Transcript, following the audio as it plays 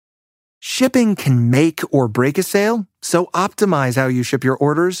Shipping can make or break a sale, so optimize how you ship your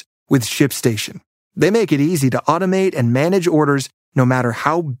orders with ShipStation. They make it easy to automate and manage orders no matter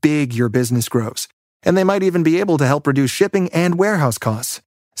how big your business grows. And they might even be able to help reduce shipping and warehouse costs.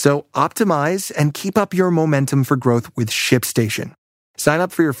 So optimize and keep up your momentum for growth with ShipStation. Sign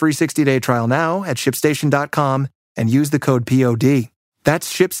up for your free 60-day trial now at ShipStation.com and use the code POD.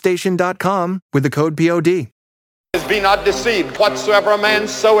 That's ShipStation.com with the code POD. Be not deceived. Whatsoever a man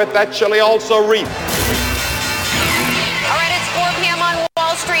soweth, that shall he also reap. All right, it's 4 p.m. on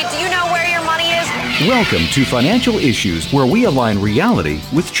Wall Street. Do you know where your money is? Welcome to Financial Issues, where we align reality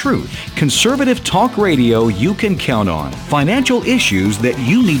with truth. Conservative talk radio you can count on. Financial issues that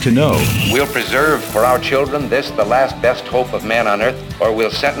you need to know. We'll preserve for our children this, the last best hope of man on earth, or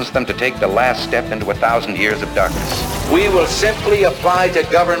we'll sentence them to take the last step into 1,000 years of darkness. We will simply apply to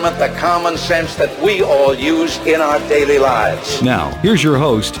government the common sense that we all use in our daily lives. Now, here's your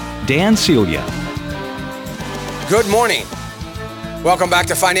host, Dan Celia. Good morning. Welcome back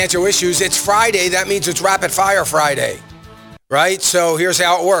to Financial Issues. It's Friday. That means it's Rapid Fire Friday, right? So here's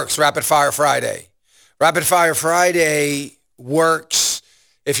how it works, Rapid Fire Friday. Rapid Fire Friday works,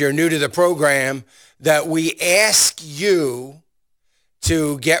 if you're new to the program, that we ask you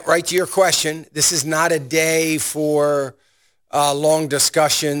to get right to your question. This is not a day for long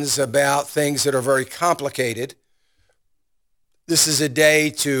discussions about things that are very complicated. This is a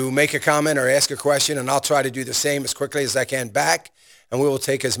day to make a comment or ask a question, and I'll try to do the same as quickly as I can back, and we will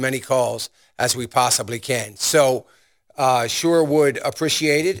take as many calls as we possibly can. So sure would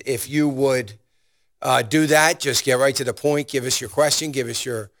appreciate it if you would do that. Just get right to the point. Give us your question. Give us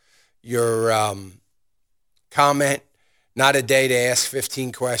your comment. Not a day to ask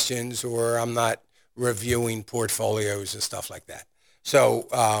 15 questions, or I'm not reviewing portfolios and stuff like that. So,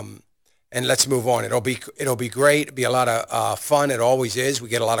 and let's move on. It'll be great. It'll be a lot of fun. It always is. We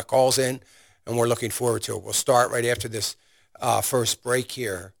get a lot of calls in, and we're looking forward to it. We'll start right after this first break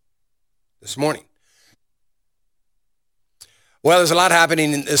here this morning. Well, there's a lot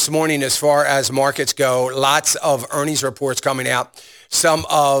happening this morning as far as markets go. Lots of earnings reports coming out. Some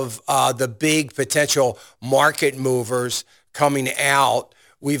of the big potential market movers coming out.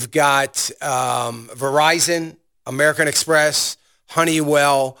 We've got Verizon, American Express,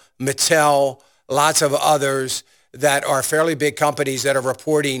 Honeywell, Mattel, lots of others that are fairly big companies that are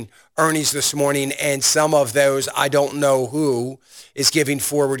reporting earnings this morning, and some of those, I don't know who, is giving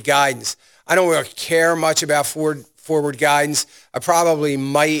forward guidance. I don't really care much about forward guidance. I probably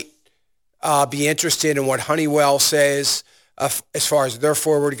might be interested in what Honeywell says as far as their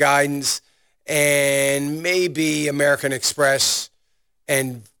forward guidance, and maybe American Express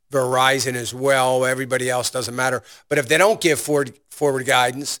and Verizon as well. Everybody else doesn't matter. But if they don't give forward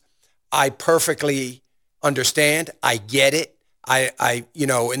guidance, I perfectly understand. I get it. I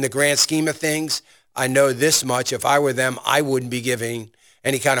in the grand scheme of things, I know this much. If I were them, I wouldn't be giving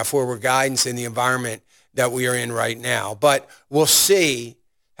any kind of forward guidance in the environment that we are in right now. But we'll see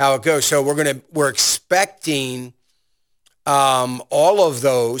how it goes. So we're expecting all of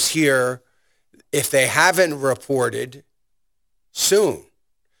those here, if they haven't reported, soon,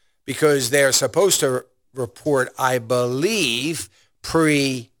 because they're supposed to report, I believe,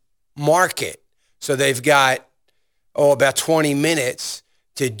 pre-market. So they've got about 20 minutes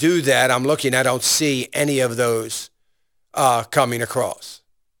to do that. I'm looking, I don't see any of those coming across.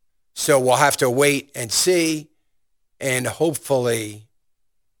 So we'll have to wait and see, and hopefully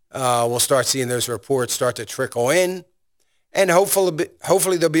we'll start seeing those reports start to trickle in, and hopefully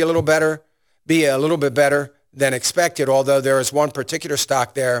they'll be a little bit better than expected, although there is one particular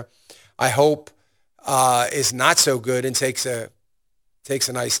stock there I hope is not so good and takes a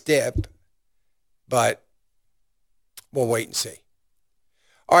nice dip, but we'll wait and see.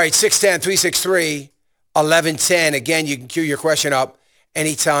 All right, 610-363-1110. Again, you can queue your question up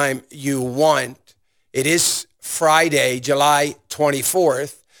anytime you want. It is Friday, July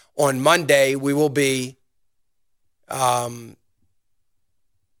 24th. On Monday, we will be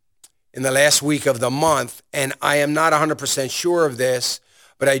in the last week of the month, and I am not 100% sure of this,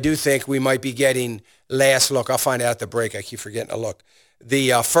 but I do think we might be getting last look. I'll find out at the break. I keep forgetting to look.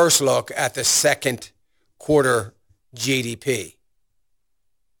 The first look at the second quarter GDP.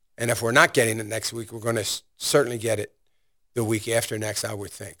 And if we're not getting it next week, we're going to certainly get it the week after next, I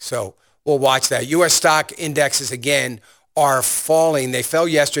would think. So we'll watch that. U.S. stock indexes, again, are falling. They fell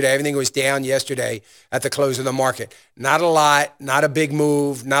yesterday. Everything was down yesterday at the close of the market. Not a lot, not a big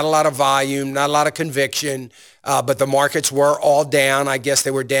move, not a lot of volume, not a lot of conviction, but the markets were all down. I guess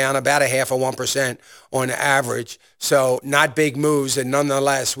they were down about 0.5% on average. So not big moves, and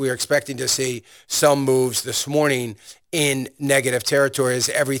nonetheless, we're expecting to see some moves this morning in negative territory as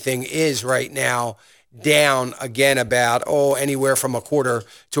everything is right now, down again about, anywhere from 1/4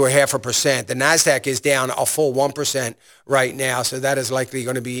 to 0.5%. The NASDAQ is down a full 1% right now, so that is likely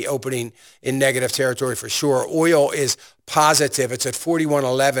going to be opening in negative territory for sure. Oil is positive. It's at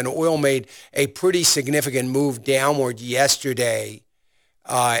 41.11. Oil made a pretty significant move downward yesterday,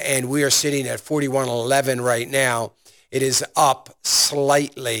 and we are sitting at 41.11 right now. It is up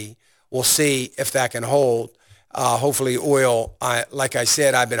slightly. We'll see if that can hold. Hopefully oil, like I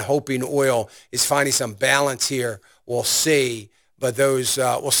said, I've been hoping oil is finding some balance here. We'll see, but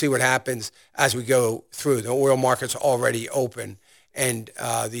we'll see what happens as we go through. The oil market's already open, and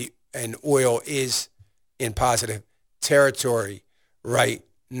oil is in positive territory right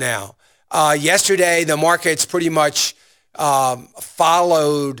now. Yesterday, the markets pretty much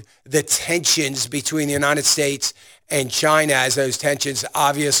followed the tensions between the United States and China as those tensions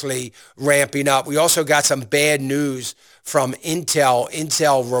obviously ramping up. We also got some bad news from Intel.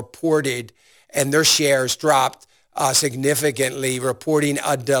 Intel reported, and their shares dropped significantly, reporting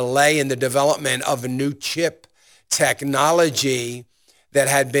a delay in the development of a new chip technology that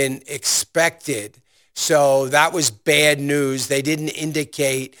had been expected. So that was bad news. They didn't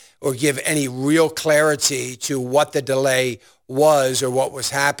indicate or give any real clarity to what the delay was or what was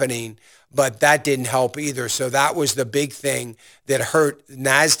happening, but that didn't help either. So that was the big thing that hurt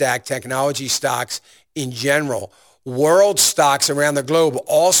NASDAQ technology stocks in general. World stocks around the globe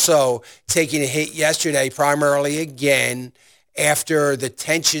also taking a hit yesterday, primarily again after the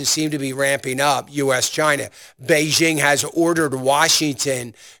tensions seem to be ramping up, U.S.-China. Beijing has ordered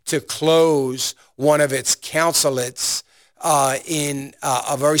Washington to close one of its consulates in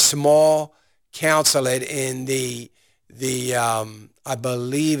a very small consulate in the I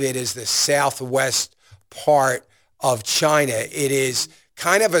believe it is the southwest part of China. It is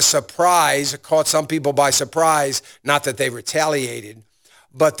kind of a surprise, it caught some people by surprise, not that they retaliated,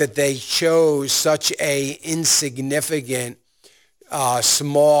 but that they chose such a insignificant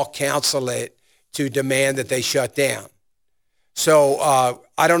small consulate to demand that they shut down. So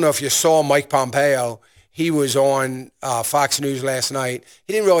I don't know if you saw Mike Pompeo. He was on Fox News last night.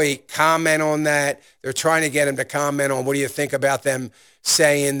 He didn't really comment on that. They're trying to get him to comment on what do you think about them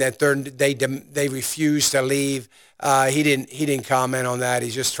saying that they refuse to leave. He didn't comment on that.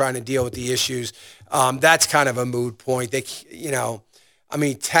 He's just trying to deal with the issues. That's kind of a moot point.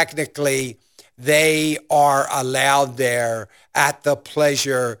 Technically, they are allowed there at the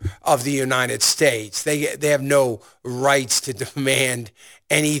pleasure of the United States. They have no rights to demand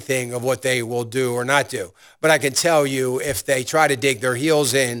anything of what they will do or not do. But I can tell you, if they try to dig their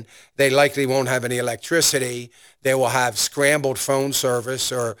heels in, they likely won't have any electricity. They will have scrambled phone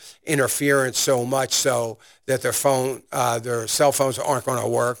service or interference so much so that their cell phones aren't going to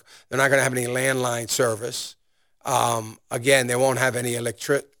work. They're not going to have any landline service. Again, they won't have any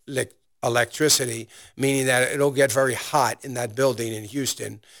electricity, meaning that it'll get very hot in that building in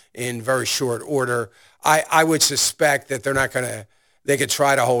Houston in very short order. I would suspect that they could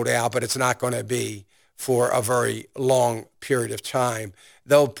try to hold out, but it's not going to be for a very long period of time.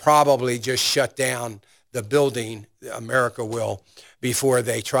 They'll probably just shut down the building, America will, before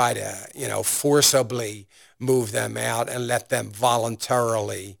they try to, forcibly move them out and let them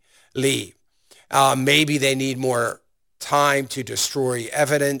voluntarily leave. Maybe they need more time to destroy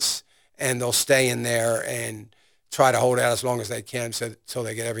evidence, and they'll stay in there and try to hold out as long as they can until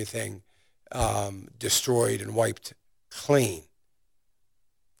they get everything destroyed and wiped clean.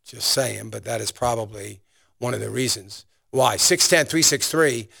 Just saying, but that is probably one of the reasons why.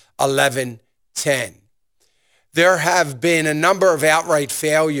 610-363-1110. There have been a number of outright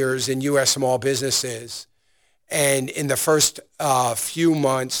failures in U.S. small businesses and in the first few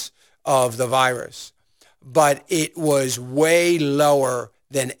months of the virus, but it was way lower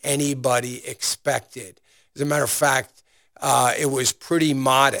than anybody expected. As a matter of fact, it was pretty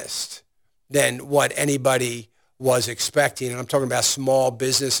modest than what anybody was expecting. And I'm talking about small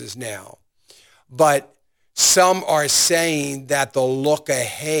businesses now. But some are saying that the look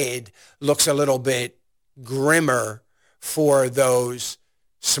ahead looks a little bit grimmer for those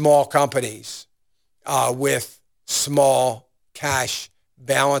small companies with small cash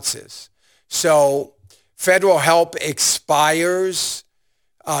balances. So federal help expires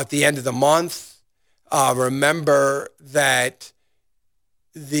at the end of the month. Remember that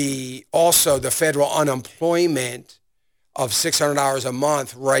the federal unemployment of $600 a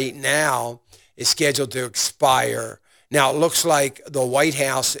month right now is scheduled to expire. Now, it looks like the White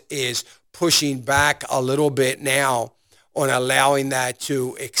House is pushing back a little bit now on allowing that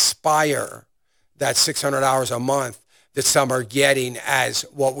to expire, that $600 a month that some are getting as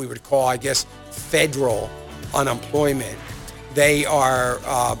what we would call, I guess, federal unemployment. They are,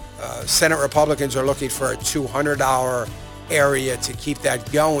 Senate Republicans are looking for a $200 area to keep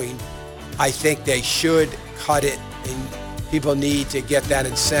that going. I think they should cut it, and people need to get that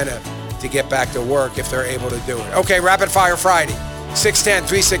incentive to get back to work if they're able to do it. Okay, Rapid Fire Friday,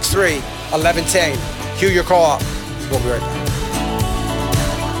 610-363-1110. Cue your call up. We'll be right back.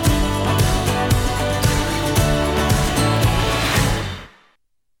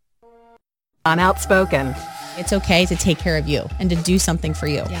 On Outspoken. It's okay to take care of you and to do something for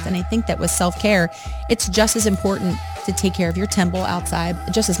you. Yeah. And I think that with self-care, it's just as important to take care of your temple outside,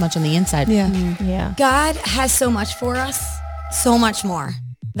 just as much on the inside. Yeah. Mm-hmm. Yeah. God has so much for us, so much more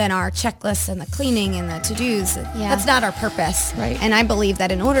than our checklists and the cleaning and the to-dos. Yeah. That's not our purpose. Right. And I believe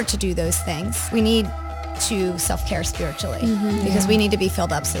that in order to do those things, we need to self-care spiritually because we need to be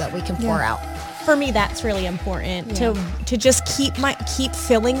filled up so that we can pour out. For me, that's really important to just keep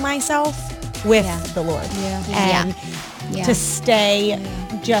filling myself with the Lord and to stay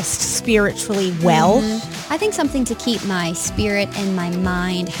just spiritually well. I think something to keep my spirit and my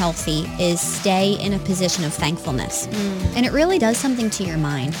mind healthy is stay in a position of thankfulness. And it really does something to your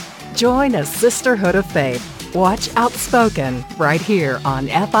mind. Join a sisterhood of faith. Watch Outspoken right here on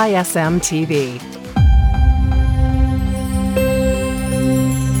FISM TV.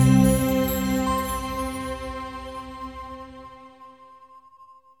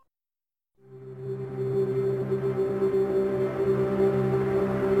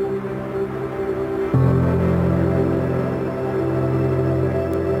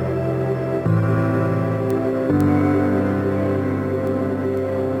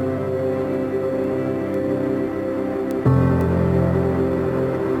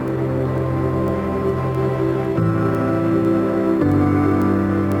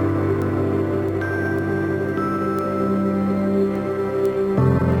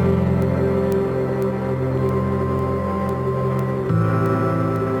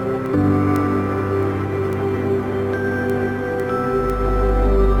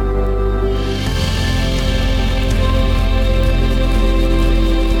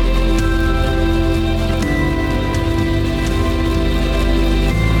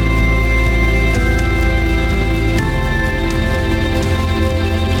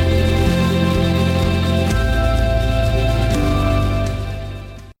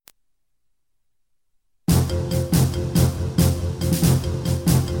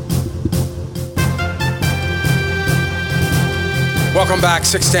 Welcome back,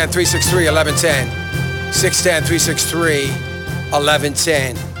 610-363-1110.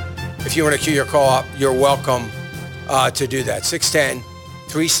 610-363-1110. If you want to queue your call up, you're welcome to do that.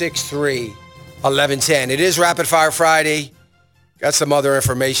 610-363-1110. It is Rapid Fire Friday. Got some other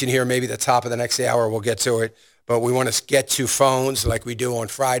information here, maybe the top of the next hour. We'll get to it. But we want to get to phones like we do on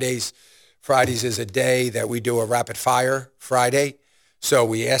Fridays. Fridays is a day that we do a Rapid Fire Friday. So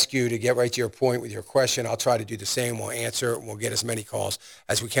we ask you to get right to your point with your question. I'll try to do the same. We'll answer it, and we'll get as many calls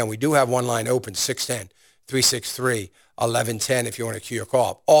as we can. We do have one line open, 610-363-1110, if you want to queue your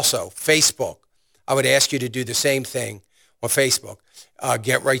call up. Also, Facebook. I would ask you to do the same thing on Facebook.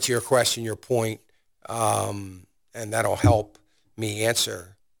 Get right to your question, your point, and that'll help me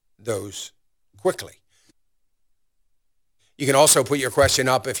answer those quickly. You can also put your question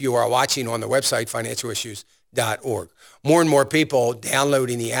up if you are watching on the website, financialissues.org. More and more people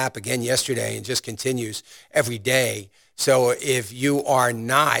downloading the app again yesterday and just continues every day. So if you are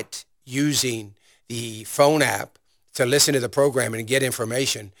not using the phone app to listen to the program and get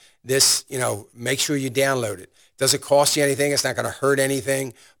information, make sure you download it. Doesn't cost you anything. It's not going to hurt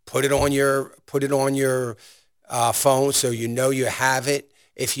anything. Put it on your phone so you know you have it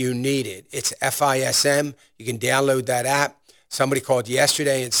if you need it. It's FISM. You can download that app. Somebody called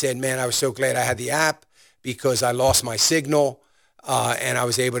yesterday and said, man, I was so glad I had the app because I lost my signal and I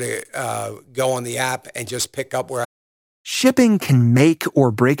was able to go on the app and just pick up where Shipping can make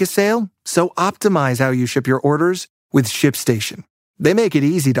or break a sale, so optimize how you ship your orders with ShipStation. They make it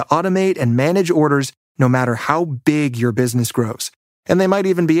easy to automate and manage orders no matter how big your business grows. And they might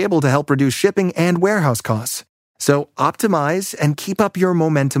even be able to help reduce shipping and warehouse costs. So optimize and keep up your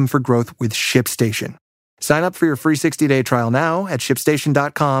momentum for growth with ShipStation. Sign up for your free 60-day trial now at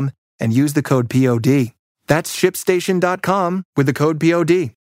ShipStation.com and use the code POD. That's ShipStation.com with the code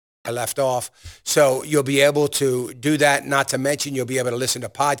POD. I left off. So you'll be able to do that. Not to mention, you'll be able to listen to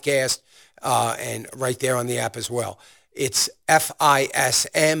podcasts and right there on the app as well. It's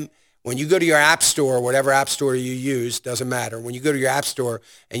FISM. When you go to your app store, whatever app store you use, doesn't matter. When you go to your app store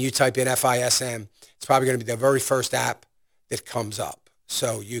and you type in FISM, it's probably going to be the very first app that comes up.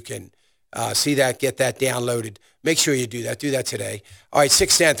 So you can see that, get that downloaded. Make sure you do that. Do that today. All right,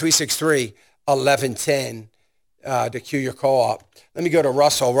 610-363-1110 to queue your call up. Let me go to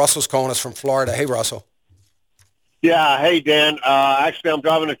Russell. Russell's calling us from Florida. Hey, Russell. Yeah. Hey, Dan. Actually, I'm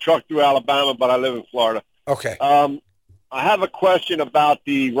driving a truck through Alabama, but I live in Florida. Okay. I have a question about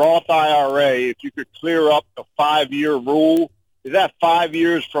the Roth IRA. If you could clear up the 5-year rule, is that 5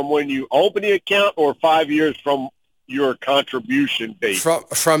 years from when you open the account or 5 years from your contribution date?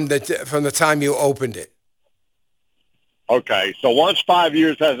 From the time you opened it. Okay. So once 5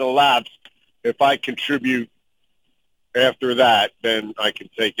 years has elapsed, if I contribute after that, then I can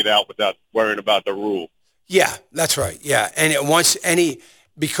take it out without worrying about the rule. Yeah, that's right. Yeah. And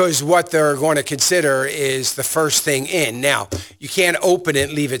because what they're going to consider is the first thing in. Now, you can't open it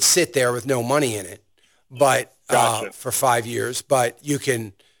and leave it sit there with no money in it, but Gotcha. For 5 years. But you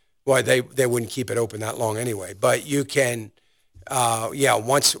can, well, they wouldn't keep it open that long anyway. But you can,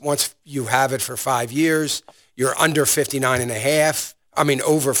 once you have it for 5 years, you're under 59 and a half. I mean,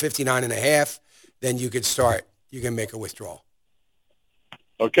 over 59 and a half, then you could start. You can make a withdrawal.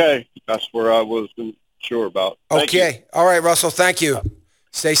 Okay, that's where I wasn't sure about. Thank Okay. you. All right, Russell. Thank you.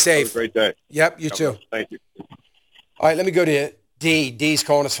 Stay safe. Have a great day. Yep, you too. Thank you. All right, let me go to D. D's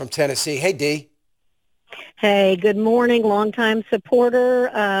calling us from Tennessee. Hey, D. Hey, good morning, longtime supporter.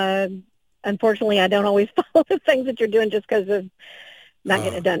 Unfortunately, I don't always follow the things that you're doing just because of not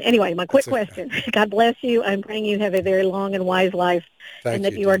getting it done. Anyway, my quick question. God bless you. I'm praying you have a very long and wise life and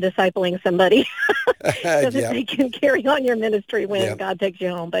that you are discipling somebody so that they can carry on your ministry when God takes you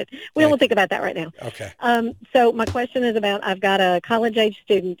home. But we won't think about that right now. Okay. So my question is about, I've got a college-age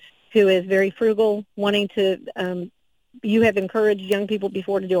student who is very frugal, wanting to you have encouraged young people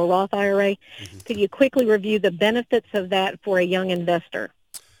before to do a Roth IRA. Mm-hmm. Could you quickly review the benefits of that for a young investor?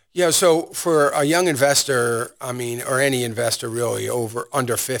 Yeah, so for a young investor, I mean, or any investor really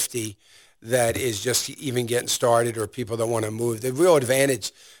under 50 that is just even getting started or people that want to move, the real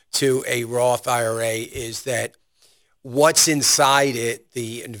advantage to a Roth IRA is that what's inside it,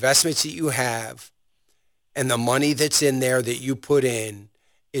 the investments that you have and the money that's in there that you put in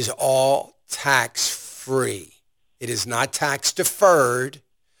is all tax-free. It is not tax deferred.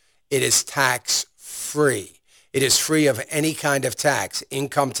 It is tax free. It is free of any kind of tax,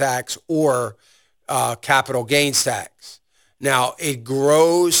 income tax or capital gains tax. Now, it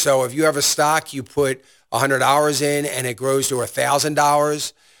grows. So if you have a stock, you put $100 in and it grows to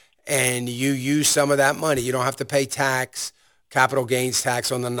 $1,000 and you use some of that money. You don't have to pay tax, capital gains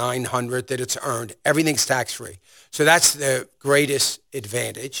tax on the $900 that it's earned. Everything's tax free. So that's the greatest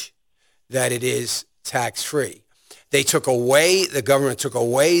advantage, that it is tax free. The government took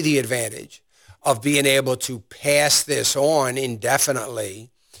away the advantage of being able to pass this on indefinitely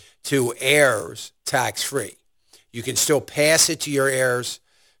to heirs tax-free. You can still pass it to your heirs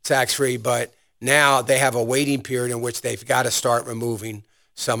tax-free, but now they have a waiting period in which they've got to start removing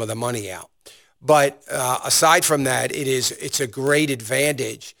some of the money out. But aside from that, it's a great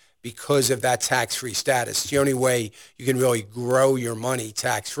advantage because of that tax-free status. It's the only way you can really grow your money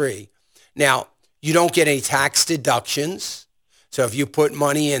tax-free. Now, you don't get any tax deductions. So if you put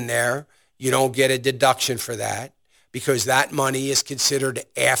money in there, you don't get a deduction for that because that money is considered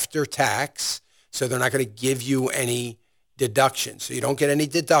after tax. So they're not going to give you any deductions. So you don't get any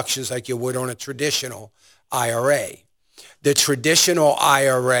deductions like you would on a traditional IRA. The traditional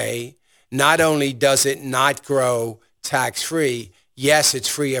IRA, not only does it not grow tax-free, yes, it's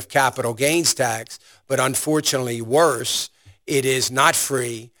free of capital gains tax, but unfortunately worse, it is not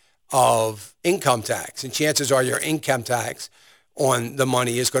free of income tax. And chances are your income tax on the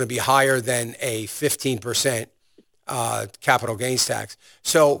money is going to be higher than a 15% capital gains tax.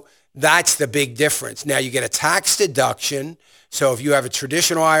 So that's the big difference. Now you get a tax deduction. So if you have a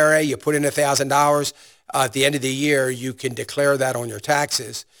traditional IRA, you put in $1,000, at the end of the year, you can declare that on your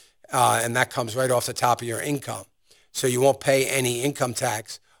taxes, and that comes right off the top of your income. So you won't pay any income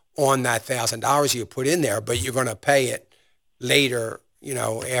tax on that $1,000 you put in there, but you're going to pay it later,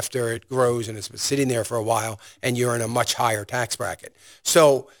 after it grows and it's been sitting there for a while and you're in a much higher tax bracket.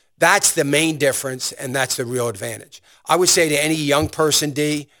 So that's the main difference, and that's the real advantage. I would say to any young person,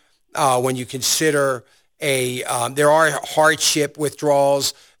 D, when you consider there are hardship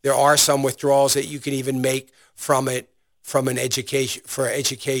withdrawals. There are some withdrawals that you can even make from it for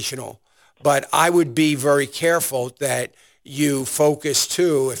educational. But I would be very careful that you focus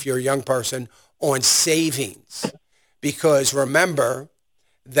too, if you're a young person, on savings. Because remember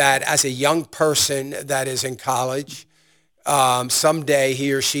that as a young person that is in college, someday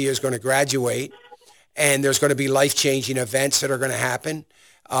he or she is going to graduate and there's going to be life-changing events that are going to happen.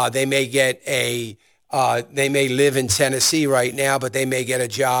 They may live in Tennessee right now, but they may get a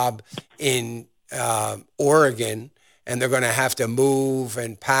job in Oregon, and they're going to have to move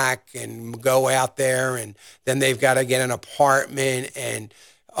and pack and go out there, and then they've got to get an apartment and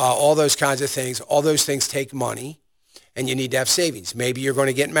all those kinds of things. All those things take money, and you need to have savings. Maybe you're going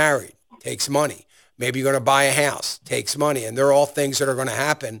to get married. Takes money. Maybe you're going to buy a house. Takes money. And they're all things that are going to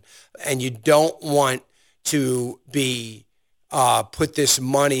happen, and you don't want to be put this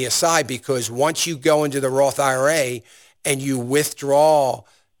money aside, because once you go into the Roth IRA and you withdraw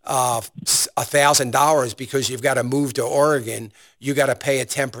 $1,000 because you've got to move to Oregon, you got to pay a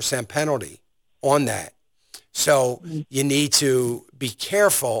 10% penalty on that. So you need to be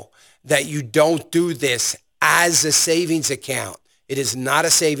careful that you don't do this as a savings account. It is not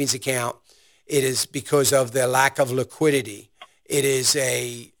a savings account. It is because of the lack of liquidity. It is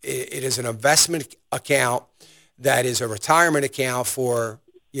an investment account that is a retirement account for,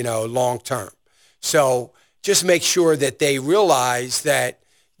 long term. So just make sure that they realize that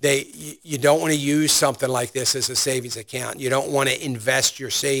you don't want to use something like this as a savings account. You don't want to invest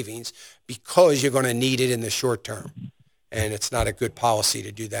your savings because you're going to need it in the short term. And it's not a good policy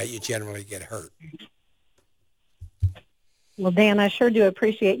to do that. You generally get hurt. Well, Dan, I sure do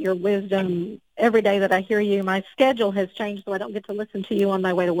appreciate your wisdom. Every day that I hear you, my schedule has changed, so I don't get to listen to you on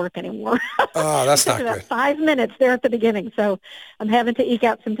my way to work anymore. Oh, that's not about good. 5 minutes there at the beginning, so I'm having to eke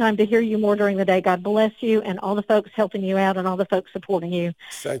out some time to hear you more during the day. God bless you and all the folks helping you out and all the folks supporting you.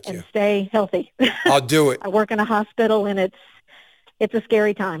 Thank you. And stay healthy. I'll do it. I work in a hospital, and it's a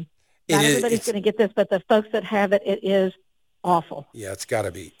scary time. Not everybody's going to get this, but the folks that have it, it is awful. Yeah, it's got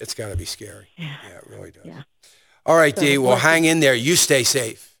to be scary. Yeah, it really does. Yeah. All right, Dee, well, hang in there. You stay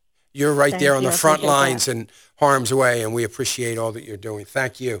safe. You're right there on the front lines in harm's way, and we appreciate all that you're doing.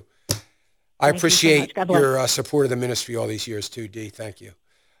 Thank you. I appreciate your support of the ministry all these years too, Dee. Thank you.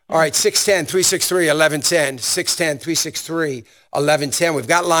 All right, 610-363-1110, 610-363-1110. We've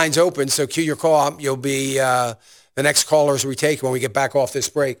got lines open, so cue your call. You'll be the next callers we take when we get back off this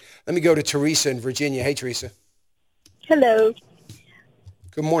break. Let me go to Teresa in Virginia. Hey, Teresa. Hello.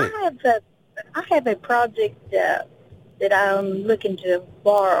 Good morning. I have a project that I'm looking to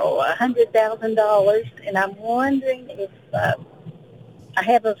borrow $100,000, and I'm wondering if I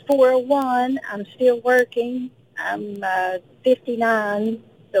have a 401. I'm still working. I'm 59,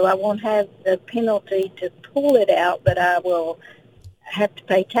 so I won't have the penalty to pull it out, but I will have to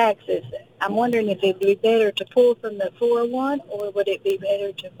pay taxes. I'm wondering if it'd be better to pull from the 401, or would it be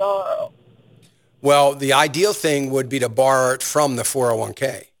better to borrow? Well, the ideal thing would be to borrow it from the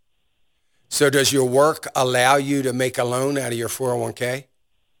 401k. So does your work allow you to make a loan out of your 401k?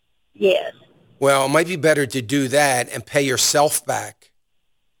 Yes. Well, it might be better to do that and pay yourself back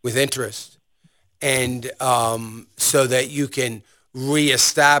with interest, and so that you can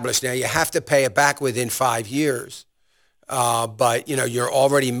reestablish. Now, you have to pay it back within 5 years, but you're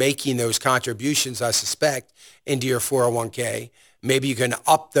already making those contributions, I suspect, into your 401k. Maybe you can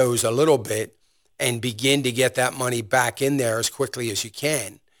up those a little bit and begin to get that money back in there as quickly as you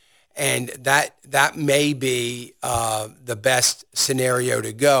can. And that may be the best scenario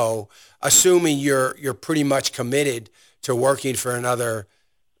to go, assuming you're pretty much committed to working for another,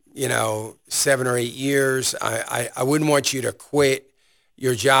 7 or 8 years. I wouldn't want you to quit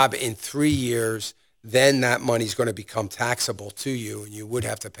your job in 3 years. Then that money's going to become taxable to you, and you would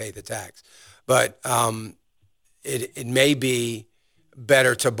have to pay the tax. But it may be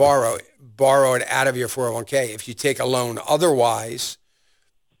better to borrow it out of your 401k. If you take a loan otherwise,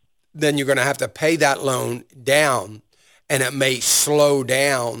 then you're going to have to pay that loan down, and it may slow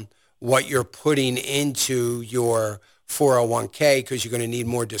down what you're putting into your 401k because you're going to need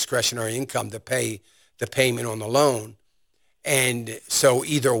more discretionary income to pay the payment on the loan. And so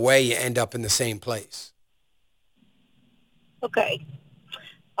either way, you end up in the same place. Okay.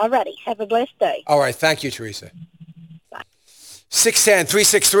 All righty. Have a blessed day. All right. Thank you, Teresa.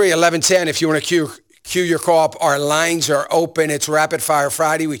 610-363-1110 if you want to cue your call up. Our lines are open. It's Rapid Fire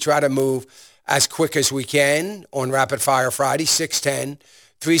Friday. We try to move as quick as we can on Rapid Fire Friday.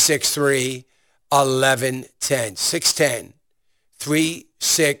 610-363-1110.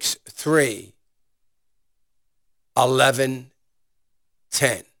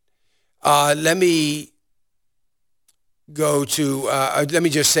 610-363-1110. Let me go to, let me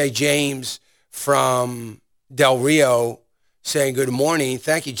just say James from Del Rio saying good morning.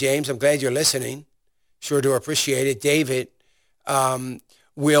 Thank you, James. I'm glad you're listening. Sure do appreciate it. David,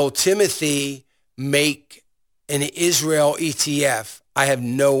 will Timothy make an Israel ETF? I have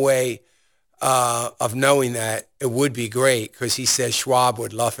no way of knowing that. It would be great because he says Schwab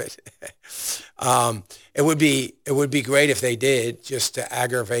would love it. It would be great if they did, just to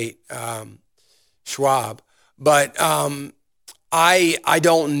aggravate Schwab. But I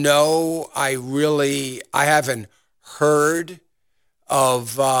don't know. I haven't heard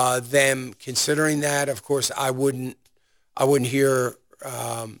of them considering that. Of course, I wouldn't hear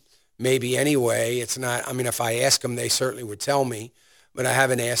maybe anyway. It's not, I mean, if I ask them, they certainly would tell me, but I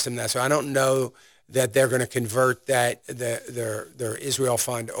haven't asked them that. So I don't know that they're going to convert that their Israel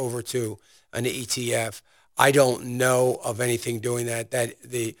fund over to an ETF. I don't know of anything doing that. That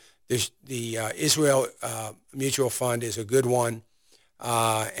the Israel Mutual Fund is a good one,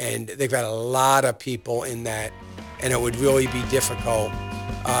 and they've got a lot of people in that, and it would really be difficult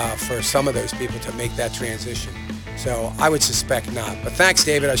for some of those people to make that transition. So I would suspect not. But thanks,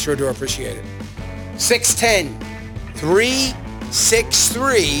 David. I sure do appreciate it.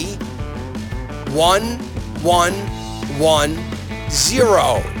 610-363-1110.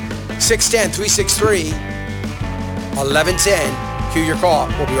 610-363-1110. Cue your call.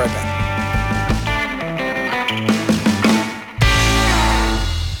 We'll be right back.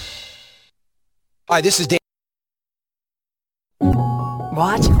 Hi, this is Dan.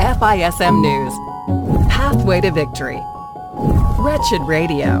 Watch FISM News, Pathway to Victory, Wretched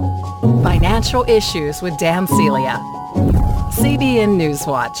Radio, Financial Issues with Dan Celia, CBN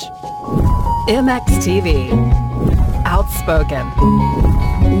Newswatch, MXTV, Outspoken,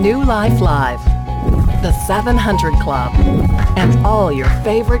 New Life Live, The 700 Club, and all your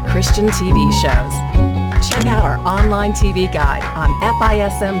favorite Christian TV shows. Check out our online TV guide on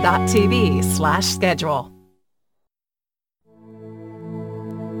fism.tv/schedule.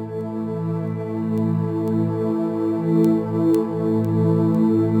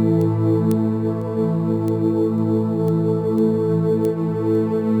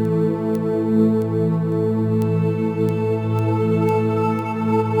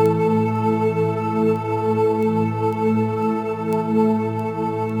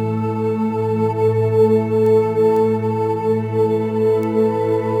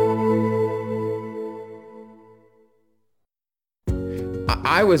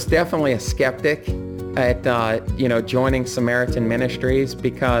 I was definitely a skeptic at joining Samaritan Ministries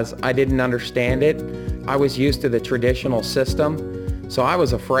because I didn't understand it. I was used to the traditional system, so I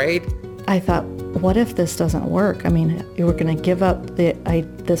was afraid. I thought, what if this doesn't work? I mean, we're going to give up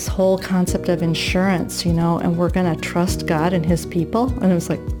this whole concept of insurance, and we're going to trust God and His people. And it was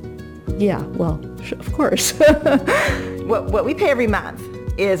like, yeah, well, of course. What we pay every month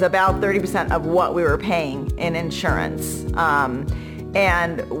is about 30% of what we were paying in insurance.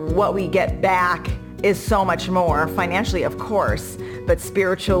 And what we get back is so much more, financially, of course, but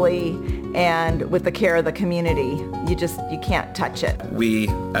spiritually and with the care of the community, you can't touch it. We,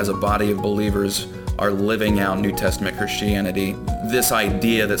 as a body of believers, are living out New Testament Christianity. This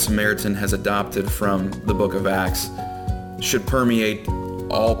idea that Samaritan has adopted from the book of Acts should permeate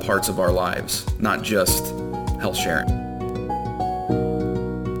all parts of our lives, not just health sharing.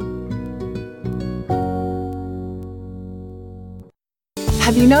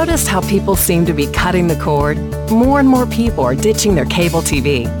 Have you noticed how people seem to be cutting the cord? More and more people are ditching their cable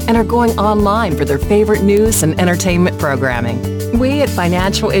TV and are going online for their favorite news and entertainment programming. We at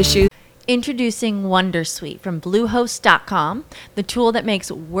Financial Issues. Introducing Wondersuite from Bluehost.com, the tool that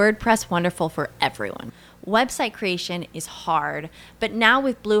makes WordPress wonderful for everyone. Website creation is hard, but now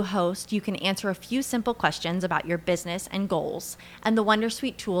with Bluehost, you can answer a few simple questions about your business and goals, and the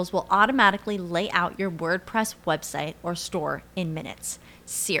Wondersuite tools will automatically lay out your WordPress website or store in minutes.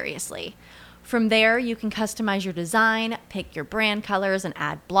 Seriously. From there, you can customize your design, pick your brand colors, and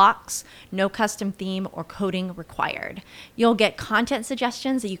add blocks. No custom theme or coding required. You'll get content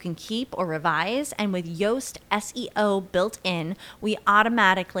suggestions that you can keep or revise, and with Yoast SEO built in, we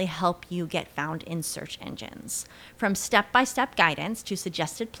automatically help you get found in search engines. From step-by-step guidance to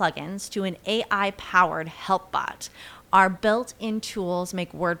suggested plugins to an AI-powered help bot, our built-in tools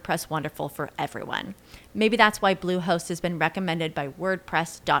make WordPress wonderful for everyone. Maybe that's why Bluehost has been recommended by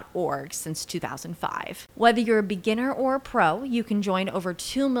WordPress.org since 2005. Whether you're a beginner or a pro, you can join over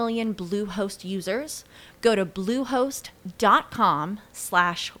 2 million Bluehost users. Go to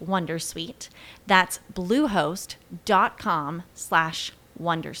bluehost.com/Wondersuite. That's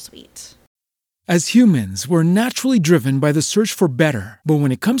bluehost.com/Wondersuite. As humans, we're naturally driven by the search for better. But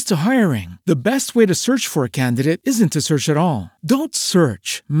when it comes to hiring, the best way to search for a candidate isn't to search at all. Don't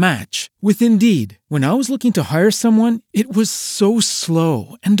search, match with Indeed. When I was looking to hire someone, it was so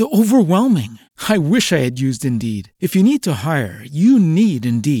slow and overwhelming. I wish I had used Indeed. If you need to hire, you need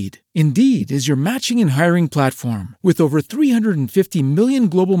Indeed. Indeed is your matching and hiring platform with over 350 million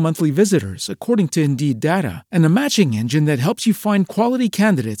global monthly visitors, according to Indeed data, and a matching engine that helps you find quality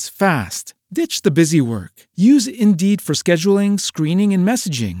candidates fast. Ditch the busy work. Use Indeed for scheduling, screening, and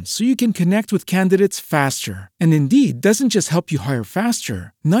messaging so you can connect with candidates faster. And Indeed doesn't just help you hire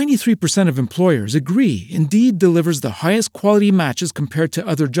faster. 93% of employers agree Indeed delivers the highest quality matches compared to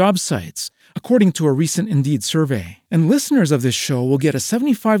other job sites, according to a recent Indeed survey. And listeners of this show will get a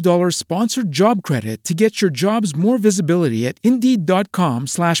 $75 sponsored job credit to get your jobs more visibility at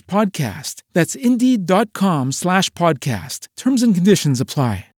Indeed.com/podcast. That's Indeed.com/podcast. Terms and conditions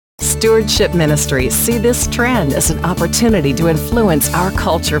apply. Stewardship Ministries see this trend as an opportunity to influence our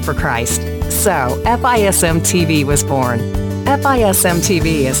culture for Christ. So, FISM TV was born. FISM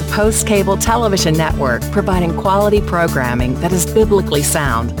TV is a post-cable television network providing quality programming that is biblically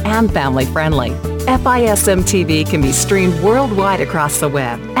sound and family-friendly. FISM TV can be streamed worldwide across the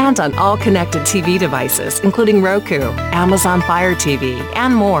web and on all connected TV devices, including Roku, Amazon Fire TV,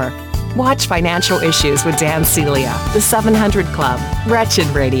 and more. Watch Financial Issues with Dan Celia, The 700 Club, Wretched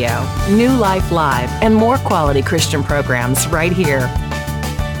Radio, New Life Live, and more quality Christian programs right here.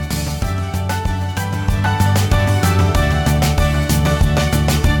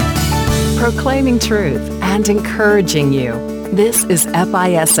 Proclaiming truth and encouraging you. This is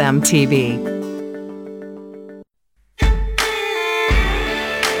FISM TV.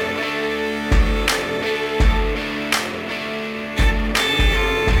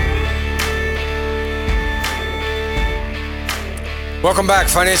 Welcome back.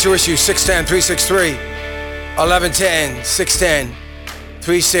 Financial Issues, 610-363-1110,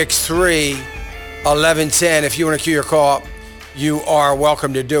 610-363-1110. If you want to queue your call up, you are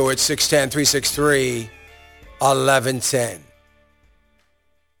welcome to do it, 610-363-1110.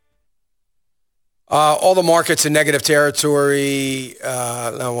 All the markets in negative territory.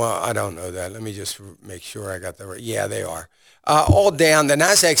 No, well, I don't know that. Let me just make sure I got that right. Yeah, they are. All down. The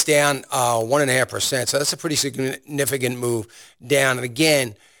Nasdaq's down 1.5%. So that's a pretty significant move down. And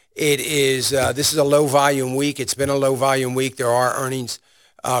again, it is. This is a low volume week. It's been a low volume week. There are earnings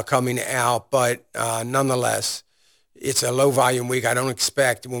coming out, but nonetheless, it's a low volume week. I don't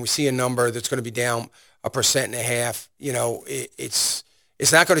expect when we see a number that's going to be down 1.5%. You know, it's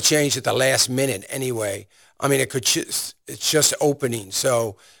not going to change at the last minute anyway. I mean, it's just opening,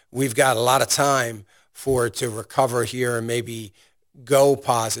 so we've got a lot of time for it to recover here and maybe go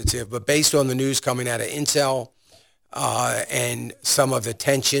positive. But based on the news coming out of Intel and some of the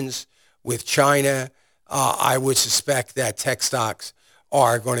tensions with China, I would suspect that tech stocks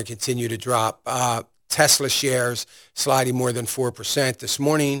are going to continue to drop. Tesla shares sliding more than 4% this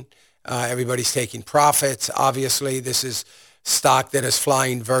morning. Everybody's taking profits. Obviously, this is stock that is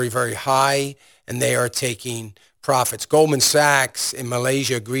flying very, very high, and they are taking profits. Goldman Sachs in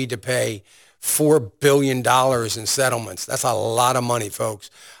Malaysia agreed to pay $4 billion in settlements. That's a lot of money, folks.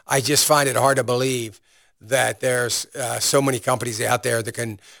 I just find it hard to believe that there's so many companies out there that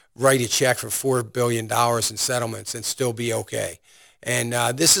can write a check for $4 billion in settlements and still be okay. And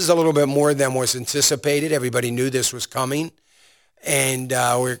this is a little bit more than was anticipated. Everybody knew this was coming, and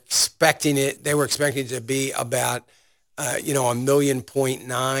we're expecting it. They were expecting it to be about,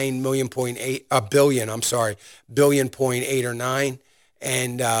 $1.8 billion or 9.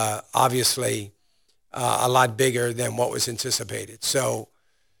 And obviously a lot bigger than what was anticipated. So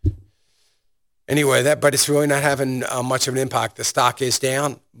anyway, but it's really not having much of an impact. The stock is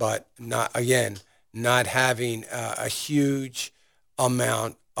down, but not having a huge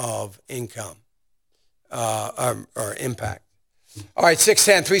amount of income or impact. All right,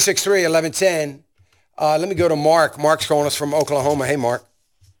 610-363-1110. Let me go to Mark. Mark's calling us from Oklahoma. Hey, Mark.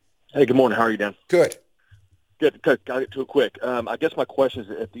 Hey, good morning. How are you, Dan? Good. Good. I'll get to it quick. I guess my question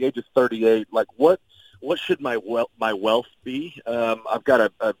is, at the age of 38, like what should my wealth be? I've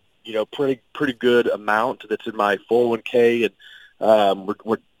got a pretty good amount that's in my 401k, and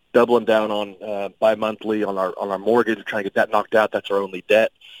we're doubling down on bi-monthly on our mortgage. We're trying to get that knocked out. That's our only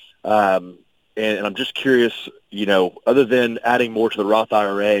debt. And I'm just curious, other than adding more to the Roth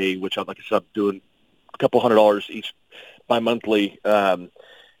IRA, which like I said, I'm doing a couple $100 each bi-monthly.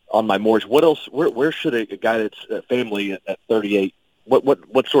 On my mortgage, what else? Where should a guy that's a family at 38?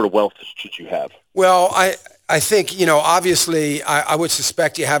 What sort of wealth should you have? Well, I think obviously I would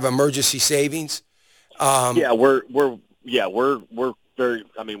suspect you have emergency savings. We're very.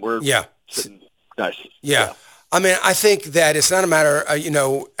 I mean, we're sitting nice. Yeah. I mean, I think that it's not a matter,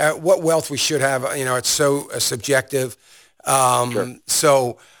 what wealth we should have. It's so subjective.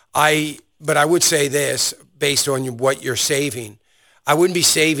 Sure. But I would say this based on what you're saving. I wouldn't be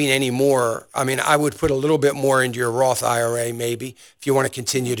saving any more. I mean, I would put a little bit more into your Roth IRA maybe. If you want to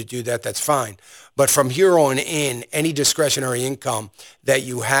continue to do that, that's fine. But from here on in, any discretionary income that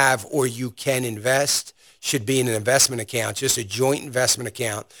you have or you can invest, should be in an investment account, just a joint investment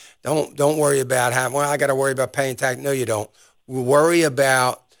account. Don't worry about I got to worry about paying tax. No, you don't. Worry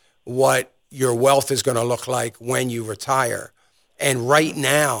about what your wealth is going to look like when you retire. And right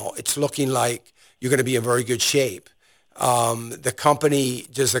now, it's looking like you're going to be in very good shape. Does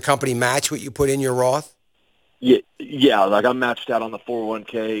the company match what you put in your Roth? Yeah, like I'm matched out on the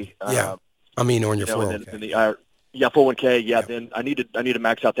 401k. On your 401k. 401k. Yeah, then I need to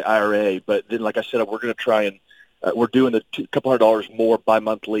max out the IRA. But then, like I said, we're going to try and we're doing a couple $100 more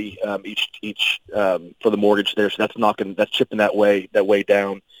bi-monthly each for the mortgage there. So that's chipping that way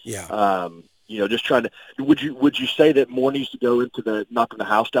down. Yeah. Just trying to. Would you say that more needs to go into the knocking the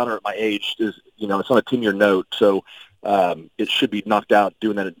house down, or at my age is it's on a 10-year note, so it should be knocked out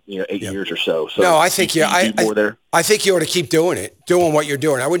doing that in 8 years or so. So no, I think more there. I think you ought to keep doing what you're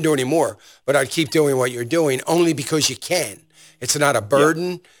doing. I wouldn't do any more, but I'd keep doing what you're doing only because you can. It's not a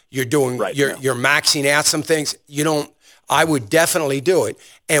burden. Yeah. You're doing you're maxing out some things. I would definitely do it.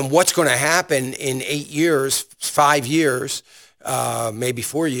 And what's going to happen in 8 years, 5 years, maybe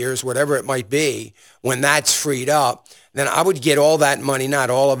 4 years, whatever it might be, when that's freed up, then I would get all that money, not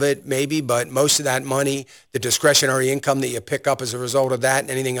all of it maybe, but most of that money, the discretionary income that you pick up as a result of that and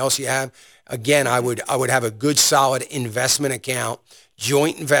anything else you have. Again, I would have a good solid investment account,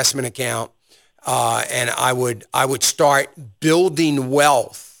 joint investment account, and I would start building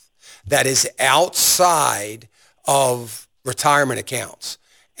wealth that is outside of retirement accounts.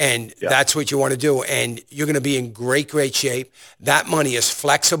 And that's what you want to do. And you're going to be in great, great shape. That money is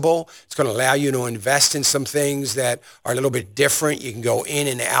flexible. It's going to allow you to invest in some things that are a little bit different. You can go in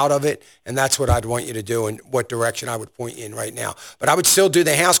and out of it. And that's what I'd want you to do and what direction I would point you in right now. But I would still do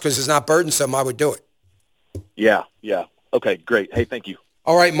the house because it's not burdensome. I would do it. Yeah. Okay, great. Hey, thank you.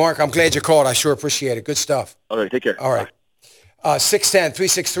 All right, Mark, I'm glad you called. I sure appreciate it. Good stuff. All right, take care. All right.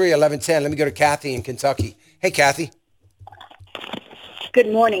 610-363-1110. Let me go to Kathy in Kentucky. Hey, Kathy. Good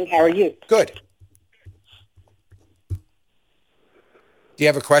morning. How are you? Good. Do you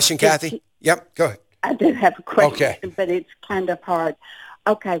have a question, Kathy? Yep, go ahead. I do have a question, but it's kind of hard.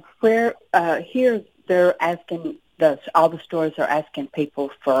 Okay, here they're asking, all the stores are asking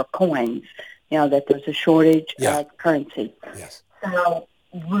people for coins, that there's a shortage of currency. Yes. So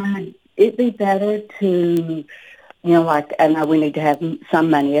would it be better to, I know we need to have some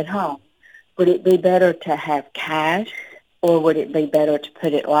money at home. Would it be better to have cash? Or would it be better to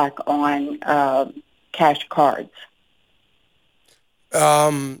put it on cash cards?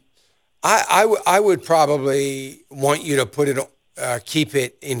 I would probably want you to put it, keep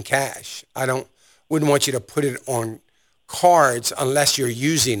it in cash. Wouldn't want you to put it on cards unless you're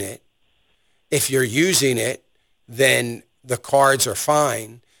using it. If you're using it, then the cards are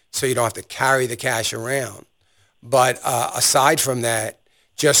fine, so you don't have to carry the cash around. But aside from that,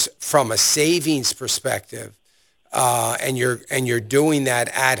 just from a savings perspective, and you're doing that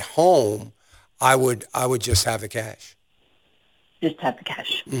at home, I would just have the cash. Just have the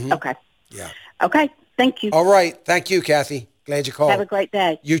cash. Mm-hmm. Okay. Yeah. Okay. Thank you. All right. Thank you, Kathy. Glad you called. Have a great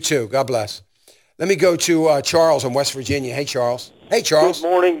day. You too. God bless. Let me go to Charles in West Virginia. Hey, Charles. Hey, Charles. Good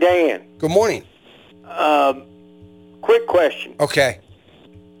morning, Dan. Good morning. Quick question. Okay.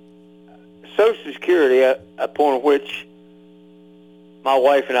 Social Security, upon which my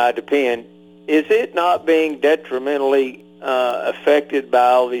wife and I depend, is it not being detrimentally affected by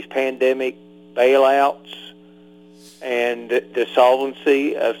all these pandemic bailouts and the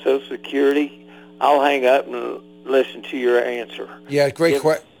solvency of Social Security? I'll hang up and listen to your answer. Yeah, great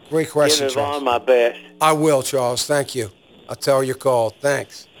question, Give Yvonne my best. I will, Charles. Thank you. I'll tell her you called.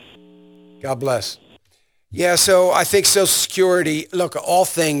 Thanks. God bless. Yeah, so I think Social Security, look, all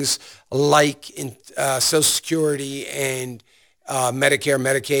things like in Social Security and Medicare,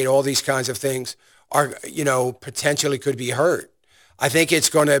 Medicaid, all these kinds of things are, potentially could be hurt. I think it's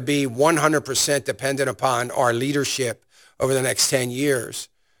going to be 100% dependent upon our leadership over the next 10 years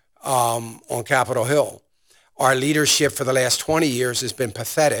on Capitol Hill. Our leadership for the last 20 years has been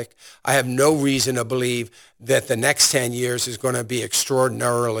pathetic. I have no reason to believe that the next 10 years is going to be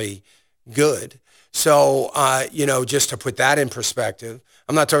extraordinarily good. So, just to put that in perspective,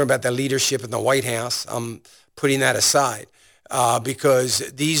 I'm not talking about the leadership in the White House. I'm putting that aside. Because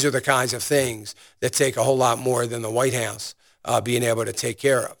these are the kinds of things that take a whole lot more than the White House being able to take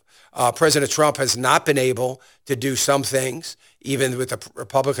care of. President Trump has not been able to do some things, even with the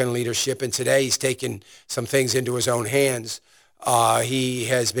Republican leadership, and today he's taken some things into his own hands. He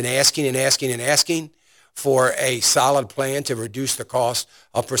has been asking for a solid plan to reduce the cost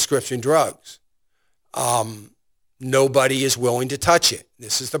of prescription drugs. Nobody is willing to touch it.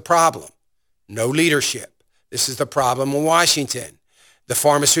 This is the problem. No leadership. This is the problem in Washington. The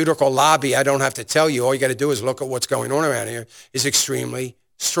pharmaceutical lobby, I don't have to tell you, all you got to do is look at what's going on around here, is extremely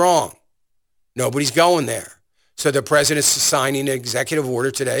strong. Nobody's going there. So the president's signing an executive order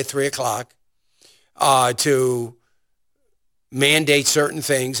today, 3 o'clock, to mandate certain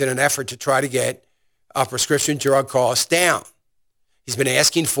things in an effort to try to get prescription drug costs down. He's been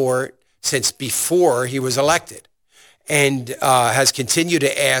asking for it since before he was elected, and has continued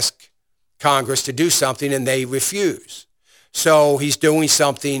to ask Congress to do something, and they refuse. So he's doing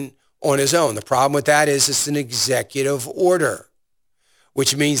something on his own. The problem with that is it's an executive order,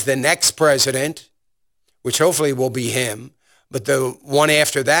 which means the next president, which hopefully will be him, but the one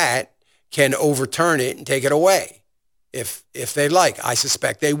after that can overturn it and take it away if they like. I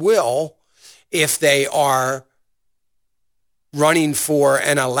suspect they will if they are running for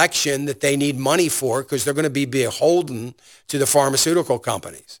an election that they need money for, because they're going to be beholden to the pharmaceutical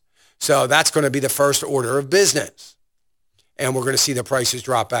companies. So that's going to be the first order of business. And we're going to see the prices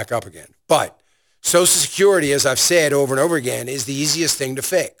drop back up again. But Social Security, as I've said over and over again, is the easiest thing to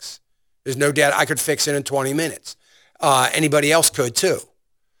fix. There's no doubt I could fix it in 20 minutes. Anybody else could too.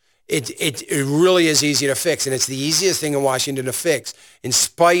 It really is easy to fix, and it's the easiest thing in Washington to fix in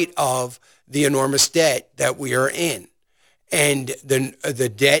spite of the enormous debt that we are in. And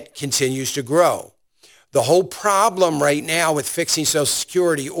the debt continues to grow. The whole problem right now with fixing Social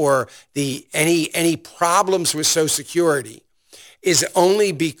Security, or any problems with Social Security, is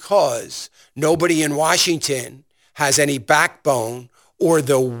only because nobody in Washington has any backbone or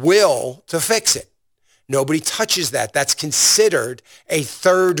the will to fix it. Nobody touches that. That's considered a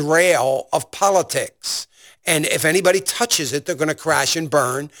third rail of politics. And if anybody touches it, they're going to crash and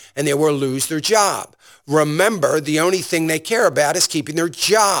burn, and they will lose their job. Remember, the only thing they care about is keeping their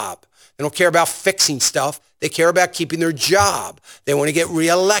job. They don't care about fixing stuff. They care about keeping their job. They want to get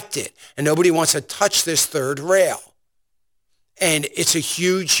reelected, and nobody wants to touch this third rail. And it's a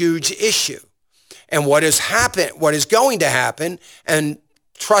huge, huge issue. And what is going to happen, and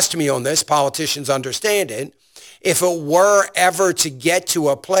trust me on this, politicians understand it, if it were ever to get to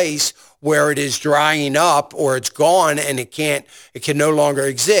a place where it is drying up or it's gone and it can no longer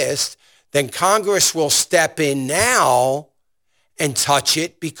exist, then Congress will step in now and touch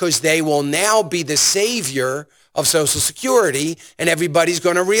it, because they will now be the savior of Social Security, and everybody's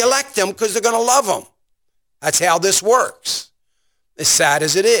going to reelect them because they're going to love them. That's how this works, as sad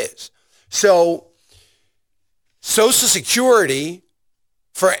as it is. So Social Security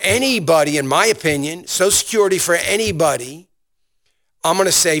for anybody, in my opinion, Social Security for anybody, I'm going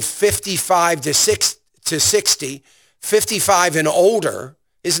to say 55 to 60, 55 and older,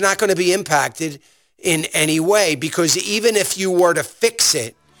 is not going to be impacted in any way, because even if you were to fix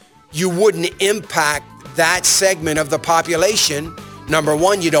it, you wouldn't impact that segment of the population. Number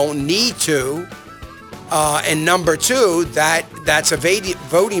one, you don't need to. And number two, that's a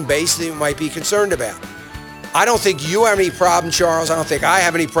voting base that you might be concerned about. I don't think you have any problem, Charles. I don't think I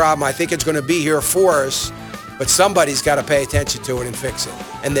have any problem. I think it's going to be here for us, but somebody's got to pay attention to it and fix it.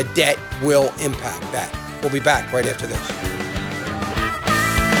 And the debt will impact that. We'll be back right after this.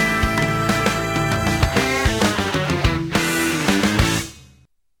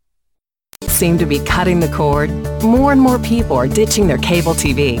 Seem to be cutting the cord? More and more people are ditching their cable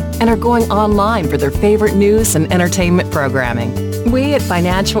TV and are going online for their favorite news and entertainment programming. We at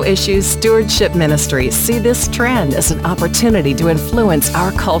Financial Issues Stewardship Ministries see this trend as an opportunity to influence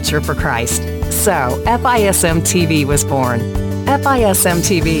our culture for Christ. So, FISM TV was born. FISM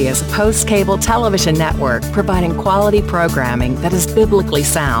TV is a post-cable television network providing quality programming that is biblically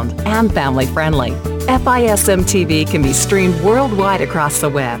sound and family-friendly. FISM TV can be streamed worldwide across the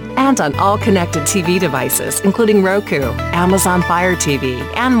web and on all connected TV devices, including Roku, Amazon Fire TV,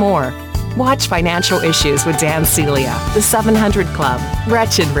 and more. Watch Financial Issues with Dan Celia, The 700 Club,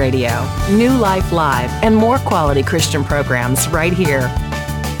 Wretched Radio, New Life Live, and more quality Christian programs right here.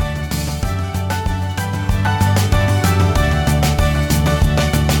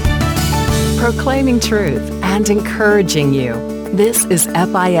 Proclaiming truth and encouraging you. This is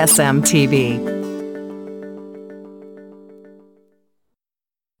FISM TV.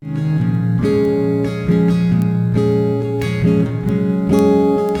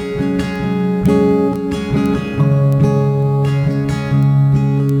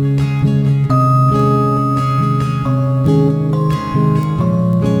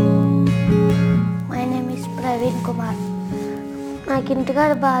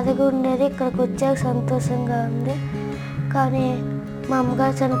 ఇంటికాడ బాధగా ఉండేది, ఇక్కడికి వచ్చాక సంతోషంగా ఉంది. కానీ మా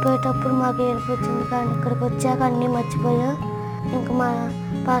అమ్మగారు చనిపోయేటప్పుడు మాకు ఏడుపు వచ్చింది, కానీ ఇక్కడికి వచ్చాక అన్నీ మర్చిపోయాం. ఇంకా మా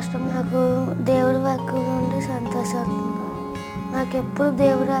పాస్టర్ నాకు దేవుడి వాక్కు ఉండి సంతోషం. నాకు ఎప్పుడు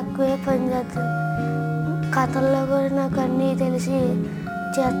దేవుడి వాక్కువే పనిచేస్తుంది. కథల్లో కూడా నాకు అన్నీ తెలిసి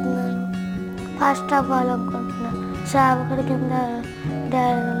చేస్తున్నాను ఫాస్ట్ అవ్వాలనుకుంటున్నాను సేవకుడి కింద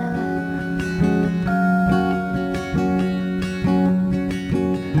daddy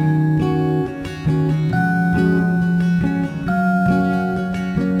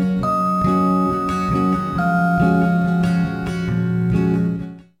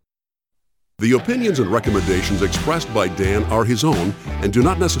The opinions and recommendations expressed by Dan are his own and do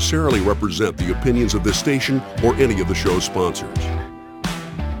not necessarily represent the opinions of this station or any of the show's sponsors.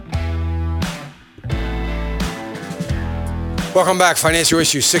 Welcome back. Financial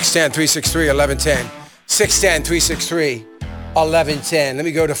Issues, 610-363-1110. 610-363-1110. Let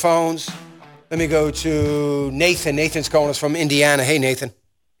me go to phones. Let me go to Nathan. Nathan's calling us from Indiana. Hey, Nathan.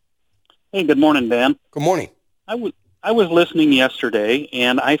 Hey, good morning, Dan. Good morning. I was listening yesterday,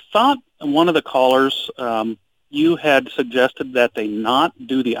 and I thought one of the callers, you had suggested that they not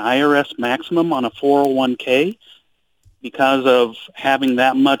do the IRS maximum on a 401k because of having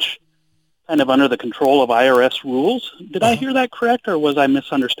that much kind of under the control of IRS rules. Did I hear that correct, or was I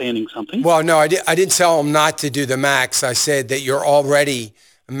misunderstanding something? Well, no, I didn't tell them not to do the max. I said that you're already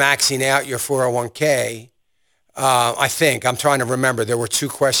maxing out your 401k. I think. I'm trying to remember. There were two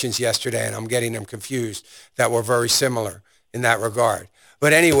questions yesterday, and I'm getting them confused that were very similar in that regard.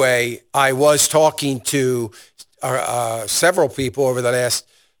 But anyway, I was talking to several people over the last,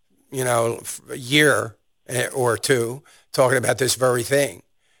 year or two, talking about this very thing.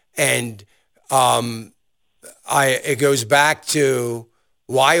 And it goes back to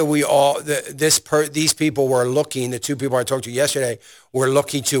why are we all, these people were looking, the two people I talked to yesterday, were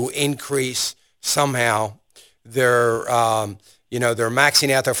looking to increase somehow they're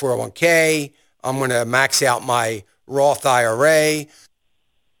maxing out their 401k. I'm going to max out my Roth IRA.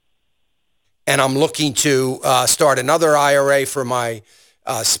 And I'm looking to start another IRA for my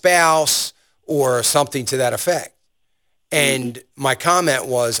spouse or something to that effect. And my comment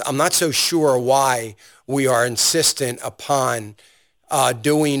was, I'm not so sure why we are insistent upon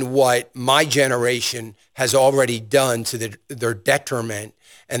doing what my generation has already done to their detriment,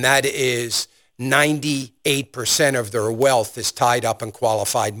 and that is 98% of their wealth is tied up in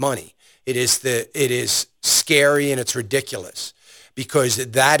qualified money. It is scary and it's ridiculous because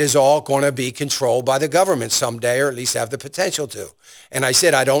that is all going to be controlled by the government someday, or at least have the potential to. And I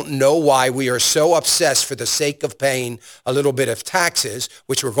said, I don't know why we are so obsessed for the sake of paying a little bit of taxes,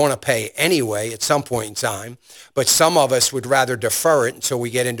 which we're going to pay anyway at some point in time. But some of us would rather defer it until we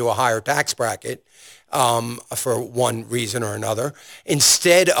get into a higher tax bracket. For one reason or another,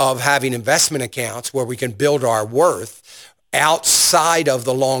 instead of having investment accounts where we can build our worth outside of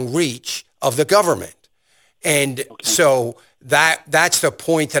the long reach of the government. And so that's the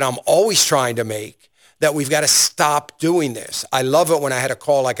point that I'm always trying to make, that we've got to stop doing this. I love it when I had a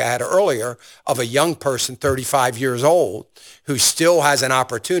call like I had earlier of a young person, 35 years old, who still has an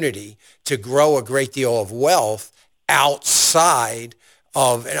opportunity to grow a great deal of wealth outside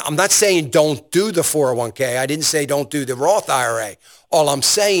of, and I'm not saying don't do the 401k. I didn't say don't do the Roth IRA. All I'm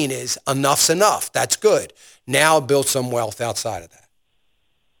saying is enough's enough. That's good. Now build some wealth outside of that.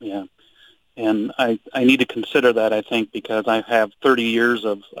 Yeah. And I need to consider that, I think, because I have 30 years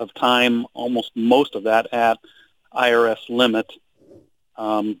of time, almost most of that at IRS limit.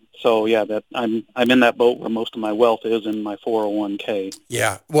 So yeah, that I'm in that boat where most of my wealth is in my 401k.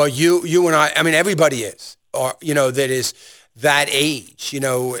 Yeah. Well, you and I mean, everybody is, or, that is that age,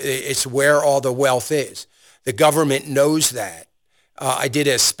 it's where all the wealth is. The government knows that. I did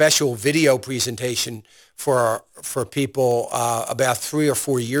a special video presentation for people about 3 or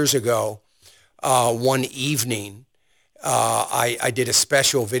 4 years ago. One evening, I did a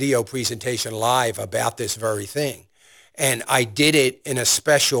special video presentation live about this very thing. And I did it in a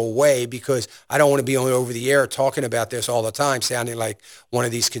special way because I don't want to be over the air talking about this all the time, sounding like one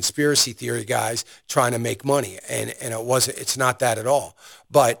of these conspiracy theory guys trying to make money. And it's not that at all.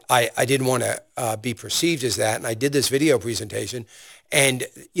 But I didn't want to be perceived as that. And I did this video presentation. And,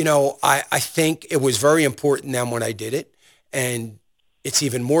 I think it was very important then when I did it. And it's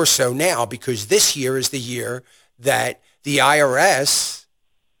even more so now because this year is the year that the IRS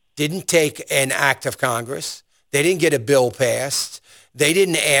didn't take an act of Congress. They didn't get a bill passed. They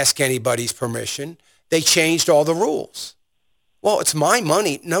didn't ask anybody's permission. They changed all the rules. Well, it's my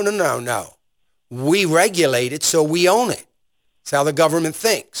money. No. We regulate it, so we own it. It's how the government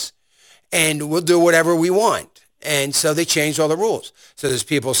thinks. And we'll do whatever we want. And so they changed all the rules. So there's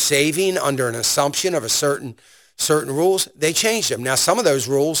people saving under an assumption of a certain rules. They changed them. Now, some of those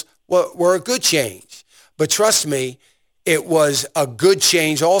rules were a good change. But trust me, it was a good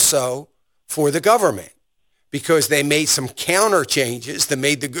change also for the government, because they made some counter changes that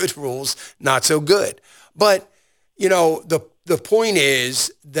made the good rules not so good. But, the point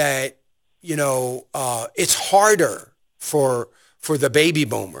is that, it's harder for the baby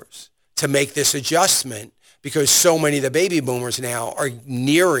boomers to make this adjustment because so many of the baby boomers now are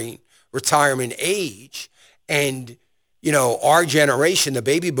nearing retirement age. And, our generation, the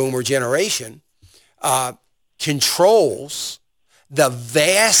baby boomer generation, controls the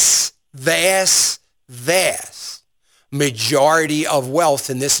vast majority of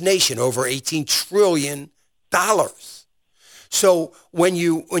wealth in this nation, over $18 trillion. So when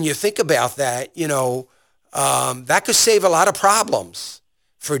you think about that, that could save a lot of problems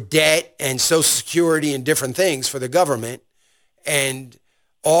for debt and Social Security and different things for the government. And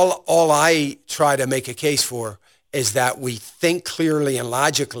all I try to make a case for is that we think clearly and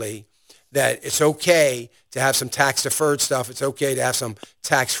logically that it's okay to have some tax-deferred stuff. It's okay to have some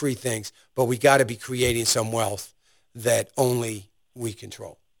tax-free things, but we got to be creating some wealth that only we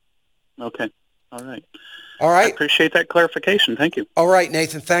control. Okay. All right. All right. I appreciate that clarification. Thank you. All right,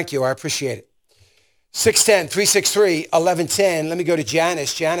 Nathan. Thank you. I appreciate it. 610-363-1110. Let me go to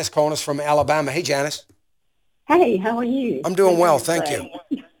Janice. Janice calling us from Alabama. Hey, Janice. Hey, how are you? I'm doing well. Thank you.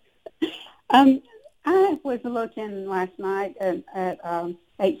 I was looking last night at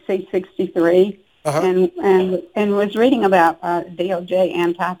HC63 and was reading about DOJ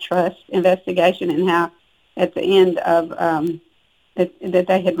antitrust investigation and how at the end of that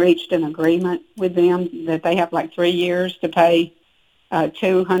they had reached an agreement with them that they have like 3 years to pay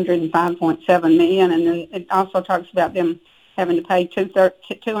 $205.7 million, and then it also talks about them having to pay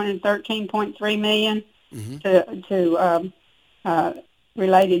 $213.3 million to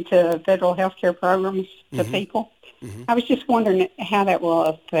related to federal health care programs to people. I was just wondering how that will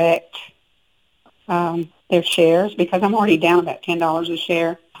affect their shares, because I'm already down about $10 a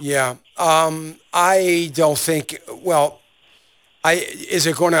share. Yeah. I don't think, is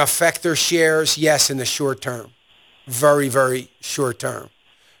it going to affect their shares? Yes, in the short term. Very, very short term.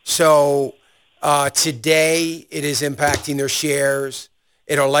 So today it is impacting their shares.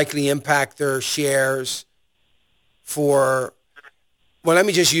 It'll likely impact their shares for, let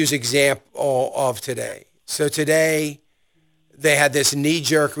me just use example of today. So today they had this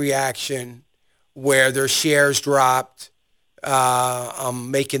knee-jerk reaction where their shares dropped.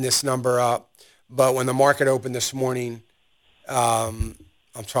 I'm making this number up, but when the market opened this morning, I'm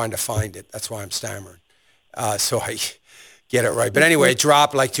trying to find it. That's why I'm stammering. So I get it right. But anyway, it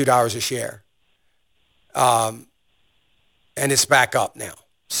dropped like $2 a share. And it's back up now.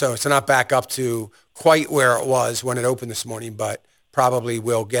 So it's not back up to quite where it was when it opened this morning, but probably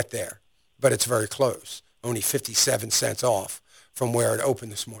will get there. But it's very close, only 57 cents off from where it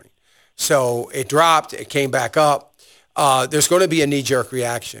opened this morning. So it dropped, it came back up. There's going to be a knee-jerk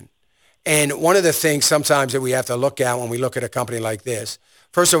reaction. And one of the things sometimes that we have to look at when we look at a company like this,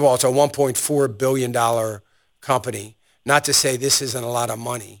 first of all, it's a $1.4 billion company. Not to say this isn't a lot of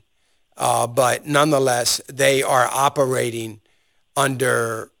money, but nonetheless, they are operating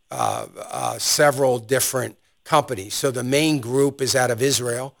under several different companies. So the main group is out of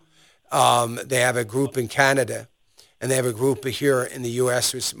Israel. They have a group in Canada, and they have a group here in the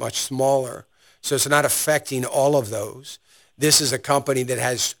U.S. which is much smaller. So it's not affecting all of those. This is a company that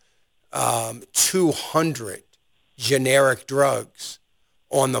has 200 generic drugs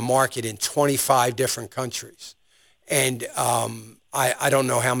on the market in 25 different countries. And I don't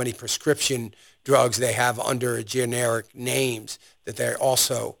know how many prescription drugs they have under generic names that they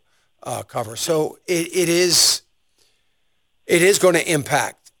also cover. So it is going to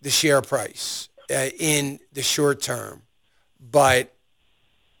impact the share price in the short term, but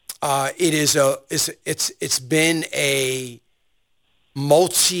it's been a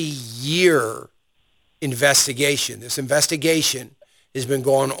multi-year investigation. This investigation has been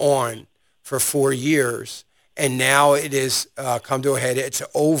going on for 4 years, and now it has come to a head. It's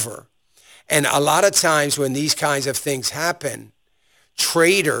over. And a lot of times when these kinds of things happen,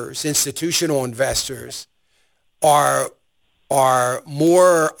 traders, institutional investors, are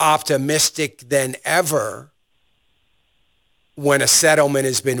more optimistic than ever when a settlement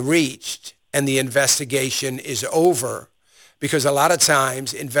has been reached and the investigation is over, because a lot of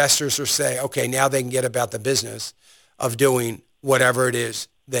times investors will say, okay, now they can get about the business of doing whatever it is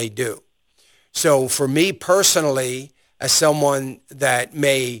they do. So for me personally, as someone that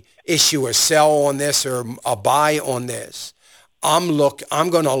may issue a sell on this or a buy on this, I'm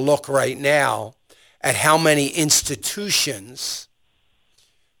going to look right now at how many institutions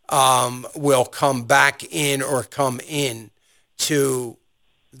will come back in or come in to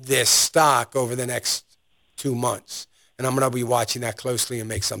this stock over the next 2 months. And I'm going to be watching that closely and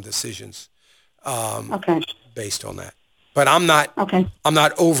make some decisions based on that. But I'm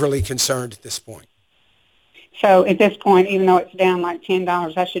not overly concerned at this point. So at this point, even though it's down like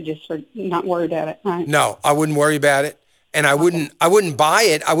 $10, I should just not worry about it, right? No, I wouldn't worry about it, and I wouldn't buy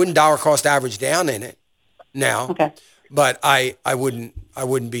it. I wouldn't dollar cost average down in it now. Okay. But I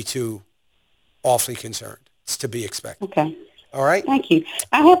wouldn't be too awfully concerned. It's to be expected. Okay. All right. Thank you.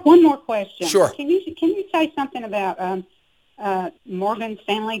 I have one more question. Sure. Can you say something about Morgan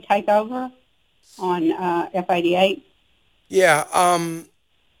Stanley takeover on F88? Yeah.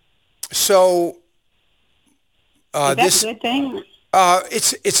 So. Is that a good thing?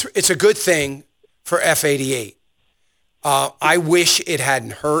 It's a good thing for F88. I wish it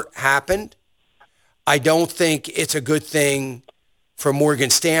hadn't happened. I don't think it's a good thing for Morgan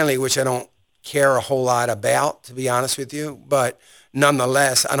Stanley, which I don't care a whole lot about, to be honest with you. But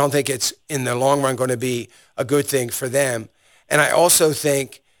nonetheless, I don't think it's in the long run going to be a good thing for them. And I also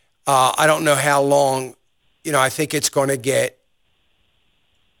think, I don't know how long, I think it's going to get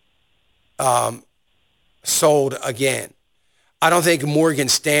sold again. I don't think Morgan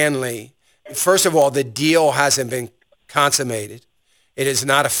Stanley, first of all, the deal hasn't been consummated. It is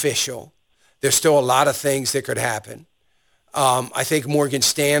not official. There's still a lot of things that could happen. I think Morgan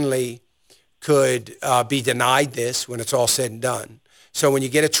Stanley could be denied this when it's all said and done. So when you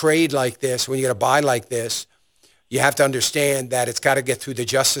get a trade like this, when you get a buy like this, you have to understand that it's got to get through the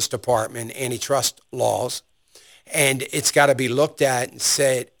Justice Department, antitrust laws, and it's got to be looked at and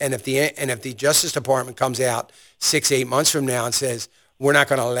said. And if the Justice Department comes out 6-8 months from now and says we're not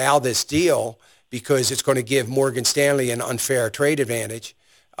going to allow this deal because it's going to give Morgan Stanley an unfair trade advantage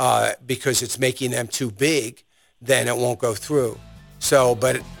because it's making them too big, then it won't go through. So,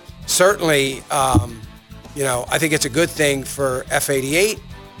 but certainly, I think it's a good thing for F88,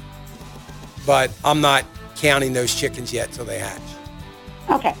 but I'm not counting those chickens yet till they hatch.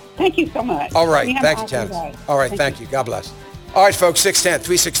 Okay. Thank you so much. All right. Thank you, Janice. All right. Thank you. God bless. All right, folks,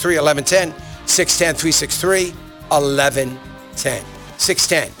 610-363-1110, 610-363-1110,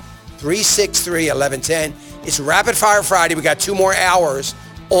 610-363-1110. It's Rapid Fire Friday. We got 2 more hours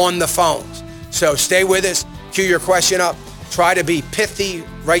on the phones. So stay with us. Cue your question up. Try to be pithy,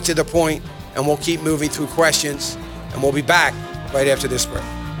 right to the point, and we'll keep moving through questions. And we'll be back right after this break.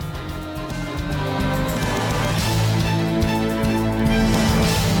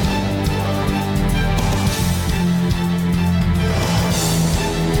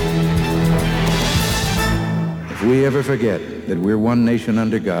 If we ever forget that we're one nation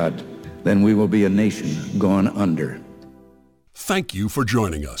under God, then we will be a nation gone under. Thank you for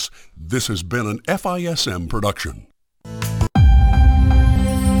joining us. This has been an FISM production.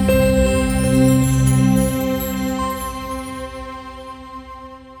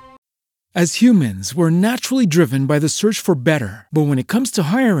 As humans, we're naturally driven by the search for better. But when it comes to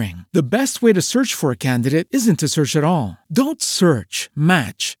hiring, the best way to search for a candidate isn't to search at all. Don't search,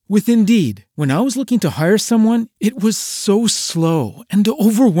 match with Indeed. When I was looking to hire someone, it was so slow and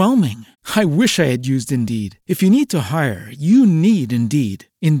overwhelming. I wish I had used Indeed. If you need to hire, you need Indeed.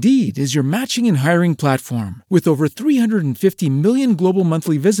 Indeed is your matching and hiring platform with over 350 million global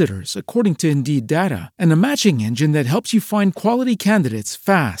monthly visitors, according to Indeed data, and a matching engine that helps you find quality candidates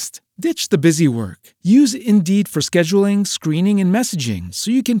fast. Ditch the busy work. Use Indeed for scheduling, screening, and messaging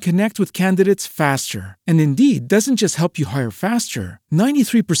so you can connect with candidates faster. And Indeed doesn't just help you hire faster.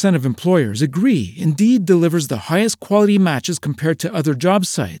 93% of employers agree Indeed delivers the highest quality matches compared to other job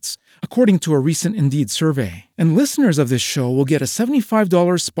sites, according to a recent Indeed survey. And listeners of this show will get a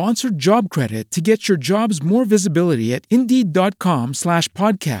 $75 sponsored job credit to get your jobs more visibility at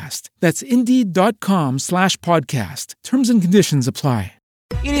Indeed.com/podcast. That's Indeed.com/podcast. Terms and conditions apply.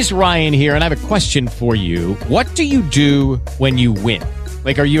 It is Ryan here, and I have a question for you. What do you do when you win?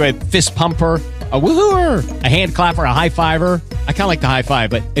 Like, are you a fist pumper, a woohooer, a hand clapper, a high fiver? I kind of like the high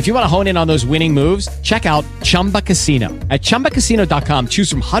five, but if you want to hone in on those winning moves, check out Chumba Casino. At ChumbaCasino.com, choose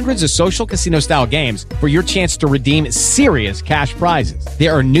from hundreds of social casino-style games for your chance to redeem serious cash prizes.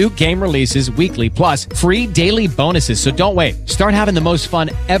 There are new game releases weekly, plus free daily bonuses, so don't wait. Start having the most fun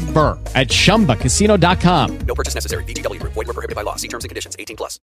ever at ChumbaCasino.com. No purchase necessary. VGW Group. Void where prohibited by law. See terms and conditions. 18+.